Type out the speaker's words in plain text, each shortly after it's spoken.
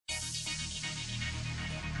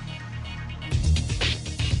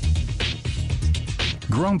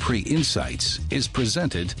Grand Prix Insights is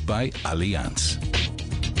presented by HANS.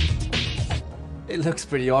 It looks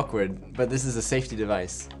pretty awkward, but this is a safety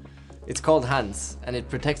device. It's called HANS, and it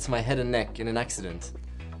protects my head and neck in an accident.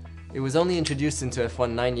 It was only introduced into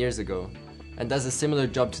F1 9 years ago, and does a similar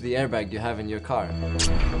job to the airbag you have in your car.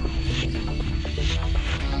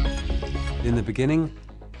 In the beginning,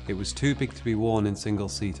 it was too big to be worn in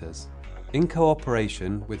single-seaters. In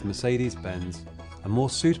cooperation with Mercedes-Benz, a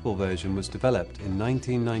more suitable version was developed in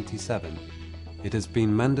 1997. It has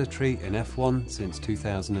been mandatory in F1 since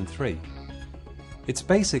 2003. It's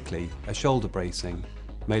basically a shoulder bracing,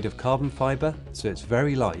 made of carbon fibre, so it's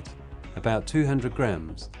very light, about 200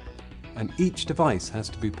 grams, and each device has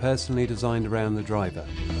to be personally designed around the driver.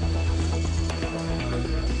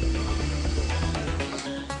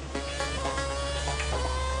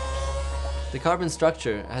 The carbon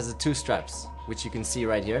structure has the two straps, which you can see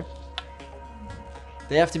right here.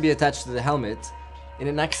 They have to be attached to the helmet. In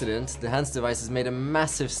an accident, the HANS device has made a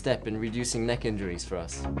massive step in reducing neck injuries for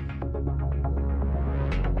us.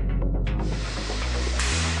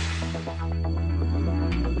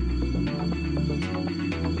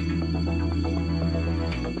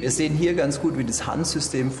 Wir sehen hier ganz gut, wie das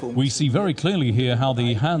HANS-System funktioniert. We see very clearly here how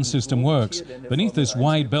the HANS system works. Beneath this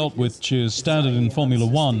wide belt, which is standard in Formula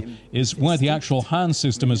One, is where the actual HANS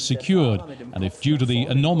system is secured. And if due to the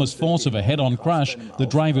enormous force of a head-on crash, the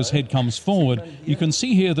driver's head comes forward, you can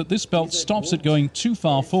see here that this belt stops it going too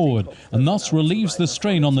far forward and thus relieves the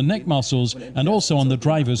strain on the neck muscles and also on the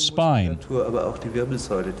driver's spine. Aber auch die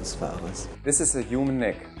Wirbelsäule des Fahrers. This is a human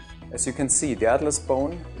neck. As you can see, the atlas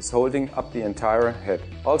bone is holding up the entire head.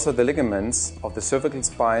 Also, the ligaments of the cervical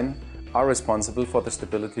spine are responsible for the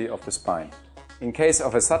stability of the spine. In case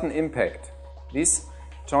of a sudden impact, these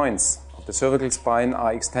joints of the cervical spine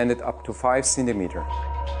are extended up to 5 centimeters.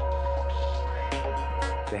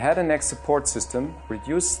 The head and neck support system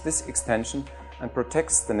reduces this extension and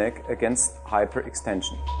protects the neck against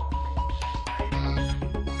hyperextension.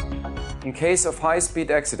 In case of high-speed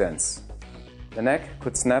accidents, the neck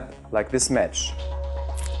could snap like this match.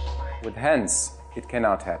 With HANS, it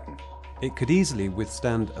cannot happen. It could easily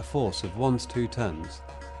withstand a force of 1 to 2 tons,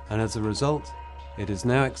 and as a result, it is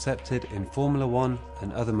now accepted in Formula One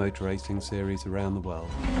and other motor racing series around the world.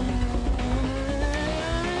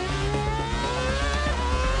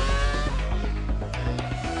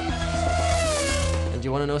 And you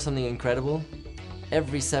want to know something incredible?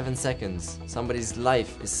 Every 7 seconds, somebody's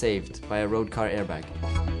life is saved by a road car airbag.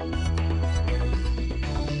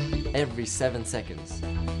 Every 7 seconds.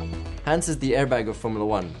 HANS is the airbag of Formula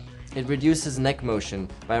One. It reduces neck motion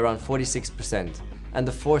by around 46% and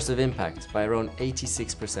the force of impact by around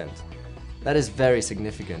 86%. That is very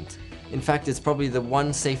significant. In fact, it's probably the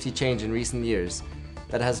one safety change in recent years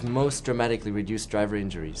that has most dramatically reduced driver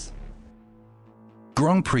injuries.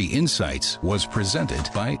 Grand Prix Insights was presented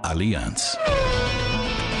by HANS.